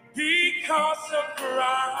 Because of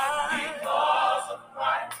Christ. Because of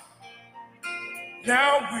Christ.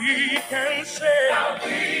 Now we can say. Now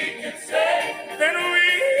we can say. That we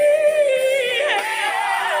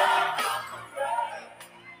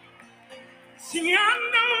see, I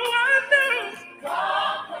know.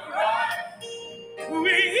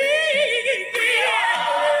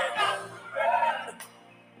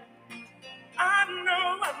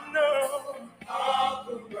 I know.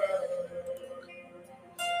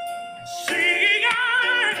 See,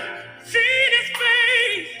 I see his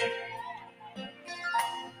face,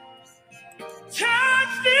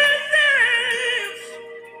 touched his hands.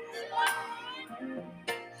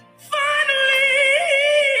 Finally,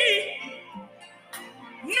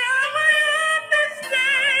 now I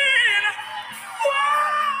understand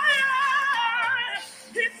why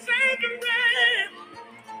he saved a man.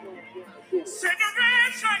 Saved a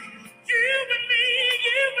man like you and me,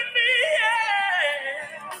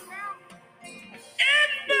 yeah.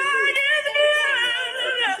 And by his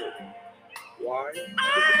blood, Why?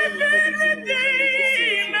 I've been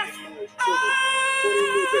redeemed. Oh,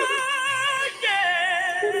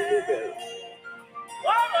 yeah.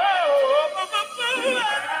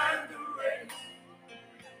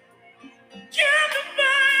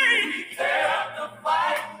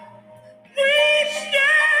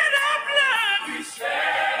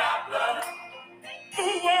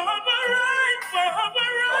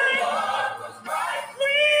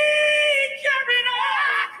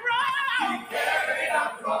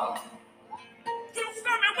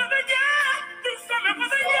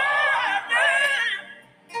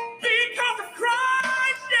 Because of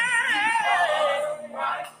Christ, yeah.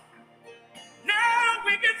 Now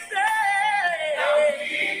we can say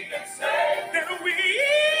that we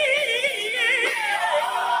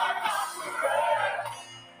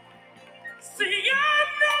see, I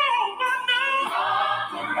know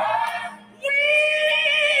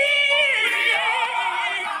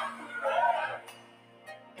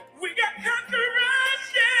we got conquerors,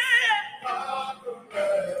 yeah.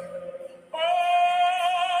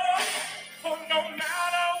 Oh, for no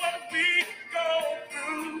matter what we go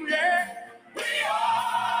through, yeah. We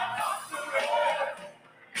are conquerors.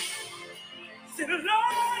 Say, Lord,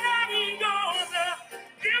 I'm gonna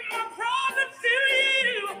give my problems to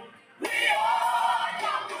you. We are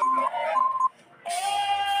conquerors. Oh,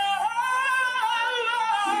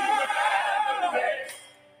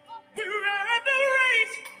 we ran the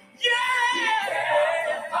race,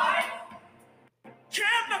 yeah.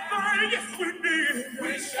 Kept the fight, yes we did.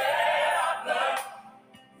 We shed our blood.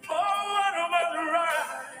 For what was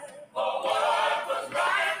right. For what was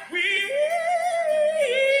right. We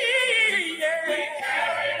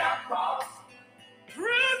carried our cross.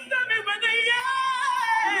 Through stormy weather,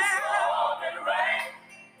 yeah. Storm and rain.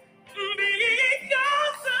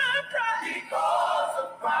 Because of Christ. Because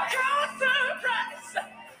of Christ. Because of Christ.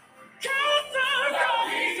 Because of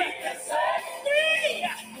Christ. We can say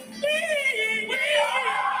we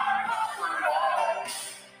are.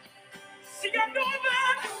 See, I know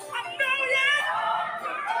that. I know, yeah.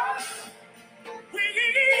 We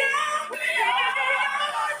are.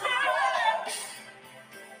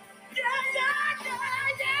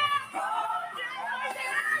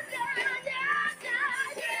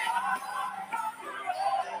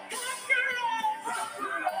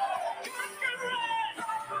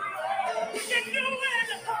 We can do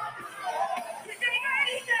it. We can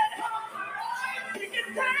make it. We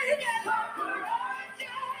can take it.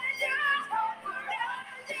 Yeah.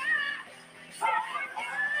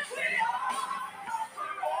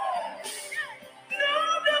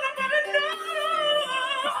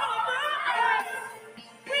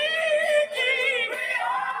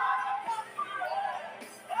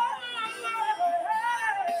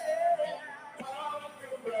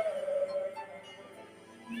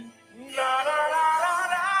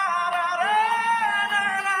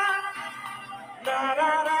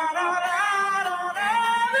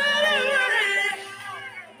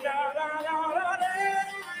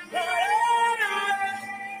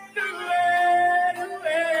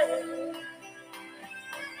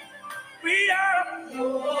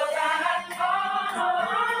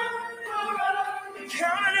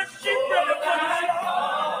 she really wasn't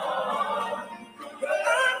strong. But I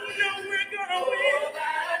know we're gonna win.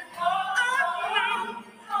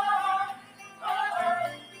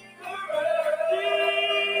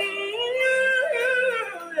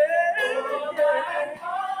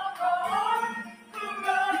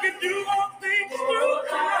 You can do all things through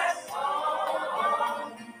Christ.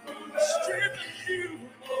 Strengthen you,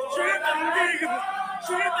 strengthen you,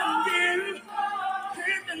 strengthen you,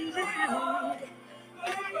 strengthen you.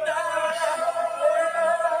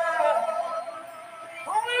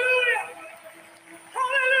 Hallelujah,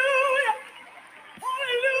 hallelujah,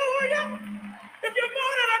 hallelujah. If you're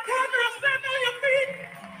more than a conqueror, stand on your feet.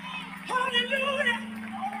 Hallelujah.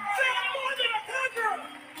 Say, I'm more than a conqueror.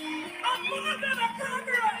 I'm more than a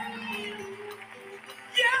conqueror.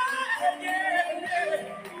 Yeah, yeah,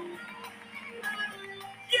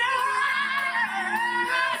 yeah.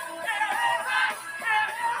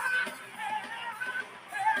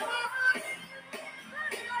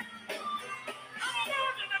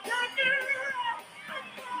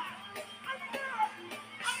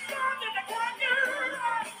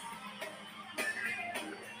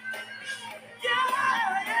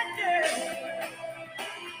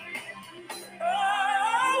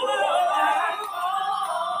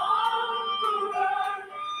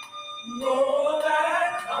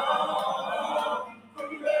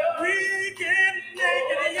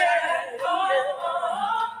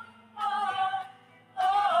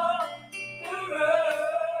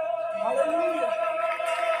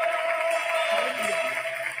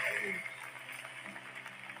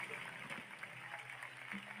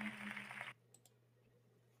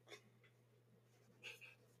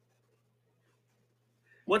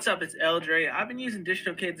 What's up, it's LJ. I've been using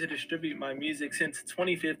DistroKid to distribute my music since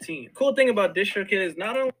 2015. Cool thing about DistroKid is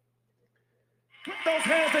not only... Put those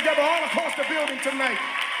hands together all across the building tonight.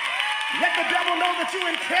 Let the devil know that you're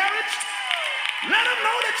encouraged. Let him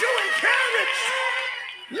know that you're encouraged.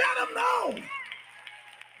 Let him know.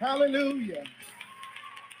 Hallelujah.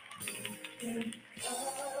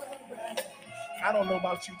 I don't know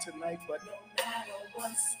about you tonight, but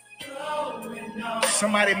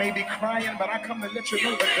somebody may be crying, but I come to let you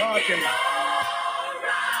know that God can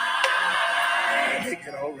make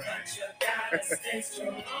it all right.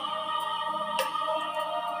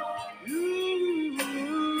 Ooh,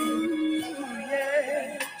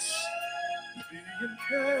 yes. Be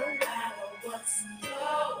encouraged.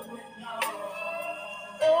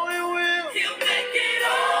 Oh, he will. He'll make it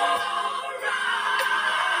all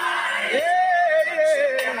right. Yeah.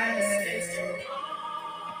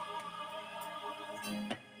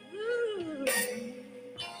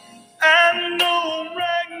 I know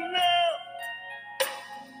right now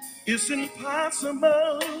it's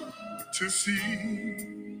impossible to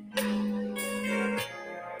see,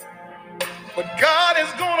 but God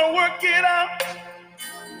is gonna work it out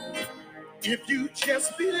if you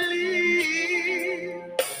just believe.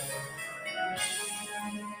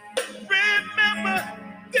 Remember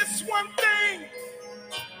this one thing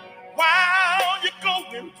while you're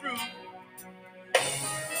going through.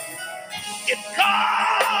 If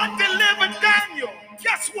God delivered Daniel,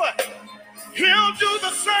 guess what? He'll do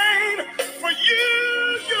the same for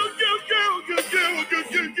you.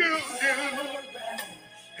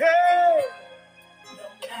 Hey.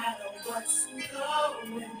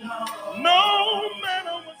 No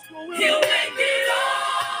matter what's going on, he'll make it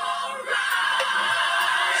all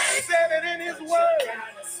right. Said it in his word.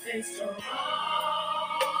 Stay strong.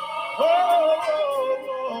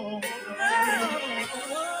 Oh.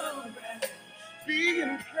 Be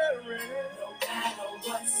encouraged. No matter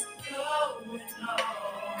what's going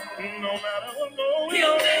on. No matter what's going on.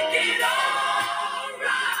 He'll make it all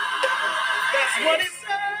right. That's what he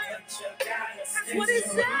said. That's what he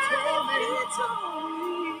said. He told me.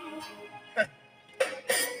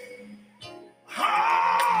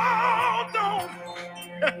 Hold on.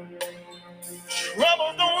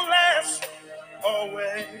 Trouble don't last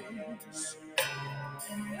always.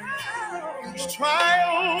 These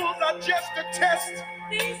trials are just a test.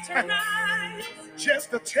 These trials,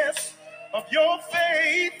 just a test of your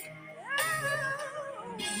faith.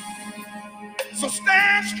 So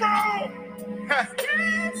stand strong,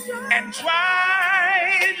 and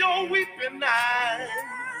dry your weeping eyes.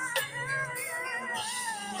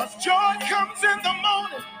 'Cause joy comes in the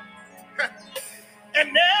morning,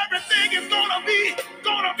 and everything is gonna be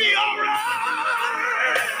all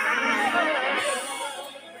right.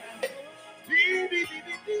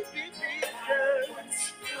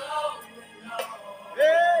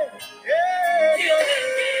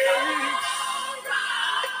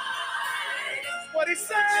 What he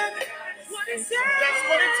said. That's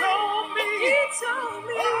what he told me. He told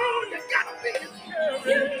me. Oh.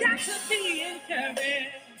 You got to be encouraged.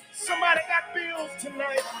 Somebody got bills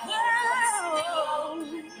tonight. Whoa.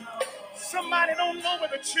 Somebody don't know where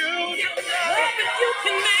the children You are. you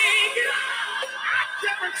can make it. I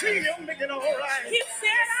guarantee you'll make it all right. He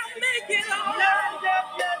said I'll make it all right.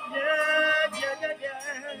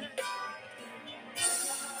 Yeah.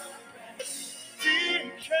 Be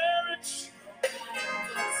encouraged.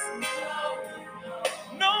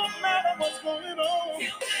 No matter what's going on.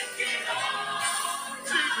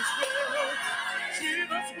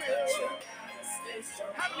 Jesus will.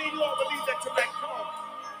 How many of you all believe that tonight? Come on.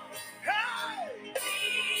 Hey!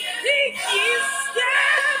 He is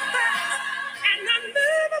steadfast and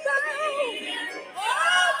unmovable,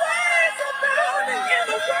 always abounding in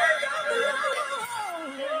the work of the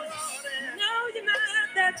Lord. No, you're not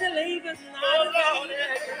that you leave us not.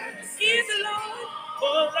 He's the Lord.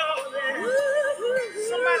 Oh, Lord.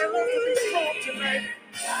 Somebody wants to be strong tonight.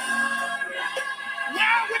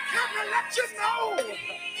 Well, we come to let you know.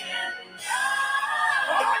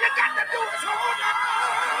 All you got to do is hold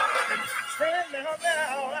on. Stand now.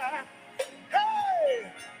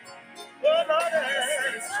 Hey! Oh, Lord.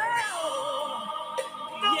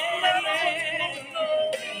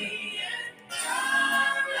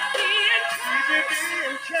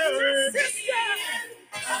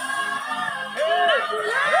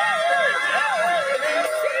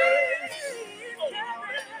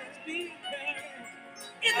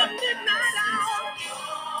 In the midnight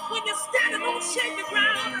hour, when you're standing on shaky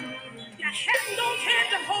ground, you have no hand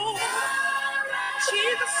to hold.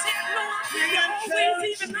 Jesus said, no, I'll be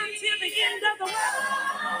always, even until the end of the world.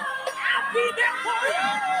 I'll be there for you.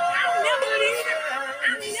 I'll never leave you.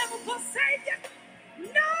 I'll never forsake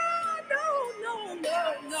you. No.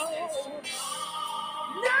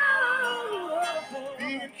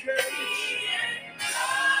 Be encouraged.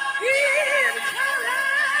 Be encouraged.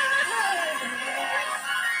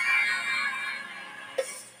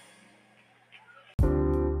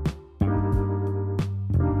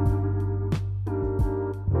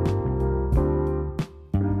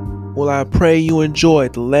 Well, I pray you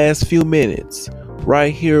enjoyed the last few minutes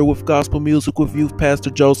right here with Gospel Music with Youth Pastor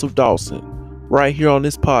Joseph Dawson, right here on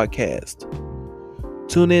this podcast.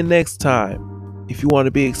 Tune in next time if you want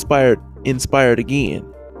to be inspired again.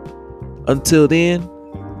 Until then,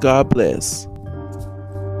 God bless.